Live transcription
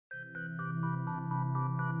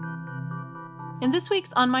In this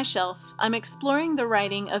week's On My Shelf, I'm exploring the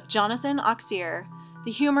writing of Jonathan Auxier, the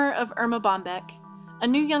humor of Erma Bombeck, a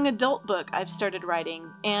new young adult book I've started writing,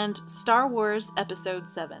 and Star Wars Episode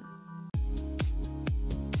VII.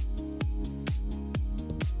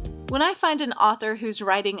 When I find an author whose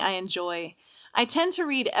writing I enjoy, I tend to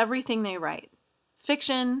read everything they write.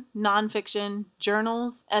 Fiction, nonfiction,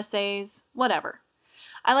 journals, essays, whatever.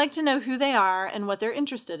 I like to know who they are and what they're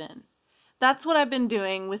interested in. That's what I've been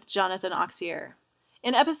doing with Jonathan Auxier.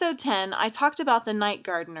 In episode 10, I talked about The Night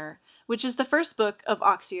Gardener, which is the first book of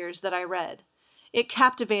Auxier's that I read. It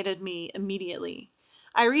captivated me immediately.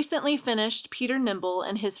 I recently finished Peter Nimble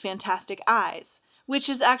and His Fantastic Eyes, which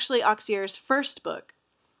is actually Auxier's first book.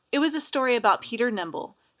 It was a story about Peter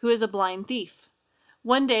Nimble, who is a blind thief.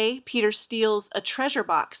 One day, Peter steals a treasure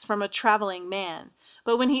box from a traveling man,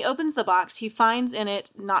 but when he opens the box, he finds in it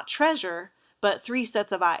not treasure, but 3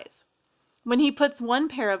 sets of eyes. When he puts one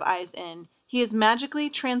pair of eyes in, he is magically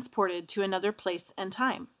transported to another place and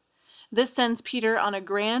time. This sends Peter on a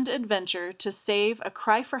grand adventure to save a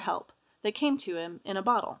cry for help that came to him in a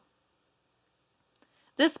bottle.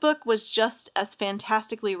 This book was just as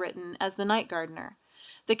fantastically written as The Night Gardener.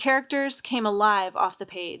 The characters came alive off the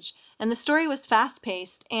page, and the story was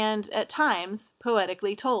fast-paced and, at times,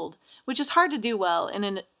 poetically told, which is hard to do well in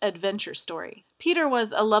an adventure story. Peter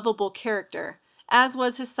was a lovable character, as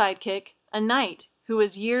was his sidekick, a knight who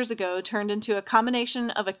was years ago turned into a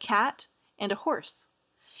combination of a cat and a horse.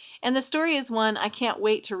 And the story is one I can't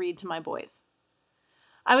wait to read to my boys.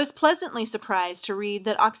 I was pleasantly surprised to read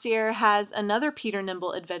that Auxier has another Peter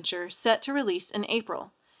Nimble adventure set to release in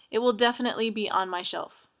April. It will definitely be on my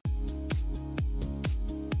shelf.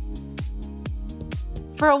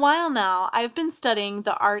 For a while now, I've been studying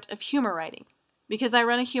the art of humor writing because I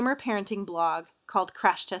run a humor parenting blog called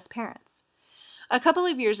Crash Test Parents. A couple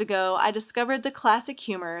of years ago, I discovered the classic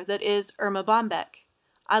humor that is Erma Bombeck.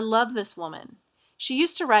 I love this woman. She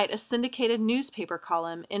used to write a syndicated newspaper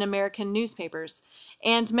column in American newspapers,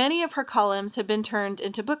 and many of her columns have been turned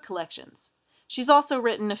into book collections. She's also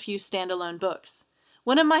written a few standalone books.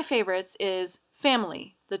 One of my favorites is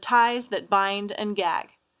Family, The Ties That Bind and Gag.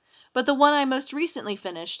 But the one I most recently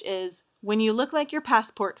finished is When You Look Like Your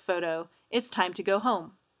Passport Photo, It's Time to Go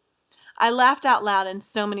Home. I laughed out loud in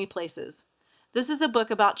so many places. This is a book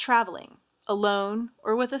about traveling, alone,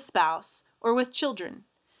 or with a spouse, or with children.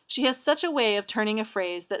 She has such a way of turning a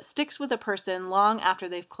phrase that sticks with a person long after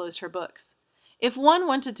they've closed her books. If one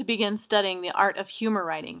wanted to begin studying the art of humor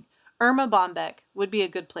writing, Erma Bombeck would be a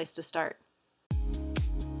good place to start.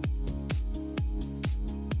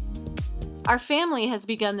 Our family has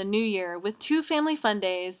begun the new year with 2 family fun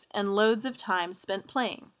days and loads of time spent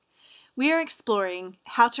playing. We are exploring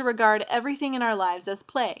how to regard everything in our lives as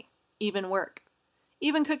play, even work,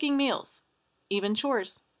 even cooking meals, even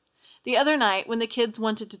chores. The other night, when the kids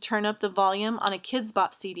wanted to turn up the volume on a Kids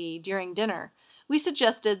Bop CD during dinner, we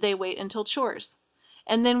suggested they wait until chores.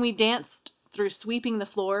 And then we danced through sweeping the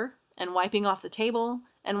floor and wiping off the table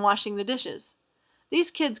and washing the dishes. These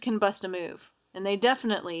kids can bust a move, and they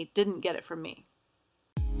definitely didn't get it from me.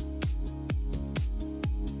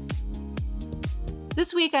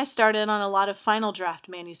 This week I started on a lot of final draft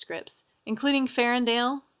manuscripts, including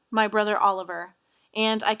Farandale, My Brother Oliver,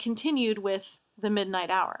 and I continued with The Midnight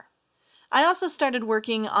Hour. I also started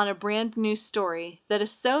working on a brand new story that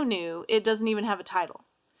is so new it doesn't even have a title.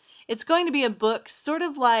 It's going to be a book sort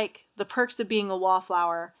of like The Perks of Being a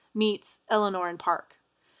Wallflower meets Eleanor and Park.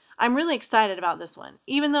 I'm really excited about this one,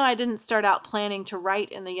 even though I didn't start out planning to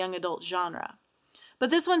write in the young adult genre. But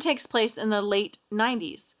this one takes place in the late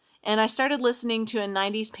 90s, and I started listening to a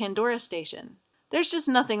 90s Pandora station. There's just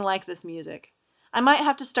nothing like this music. I might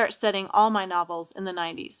have to start setting all my novels in the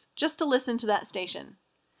 90s, just to listen to that station.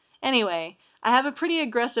 Anyway, I have a pretty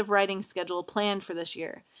aggressive writing schedule planned for this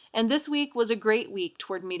year, and this week was a great week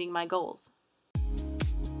toward meeting my goals.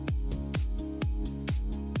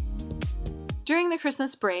 During the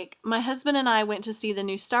Christmas break, my husband and I went to see the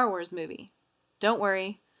new Star Wars movie. Don't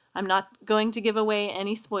worry, I'm not going to give away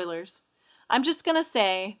any spoilers. I'm just going to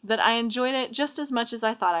say that I enjoyed it just as much as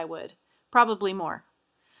I thought I would, probably more.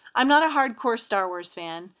 I'm not a hardcore Star Wars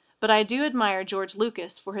fan, but I do admire George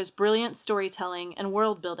Lucas for his brilliant storytelling and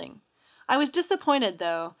world building. I was disappointed,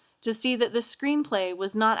 though, to see that the screenplay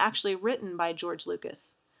was not actually written by George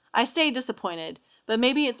Lucas. I say disappointed, but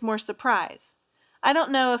maybe it's more surprise. I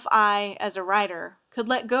don't know if I, as a writer, could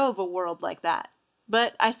let go of a world like that,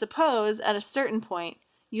 but I suppose at a certain point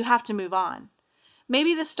you have to move on.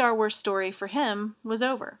 Maybe the Star Wars story for him was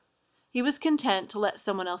over. He was content to let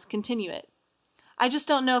someone else continue it. I just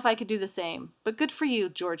don't know if I could do the same, but good for you,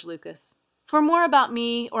 George Lucas. For more about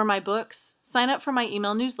me or my books, sign up for my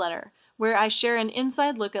email newsletter, where I share an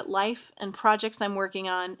inside look at life and projects I'm working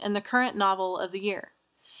on and the current novel of the year.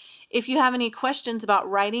 If you have any questions about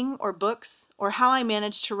writing or books, or how I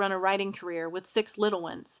managed to run a writing career with 6 little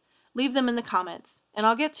ones, leave them in the comments, and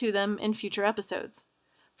I'll get to them in future episodes.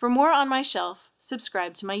 For more on my shelf,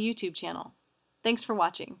 subscribe to my YouTube channel. Thanks for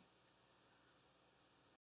watching.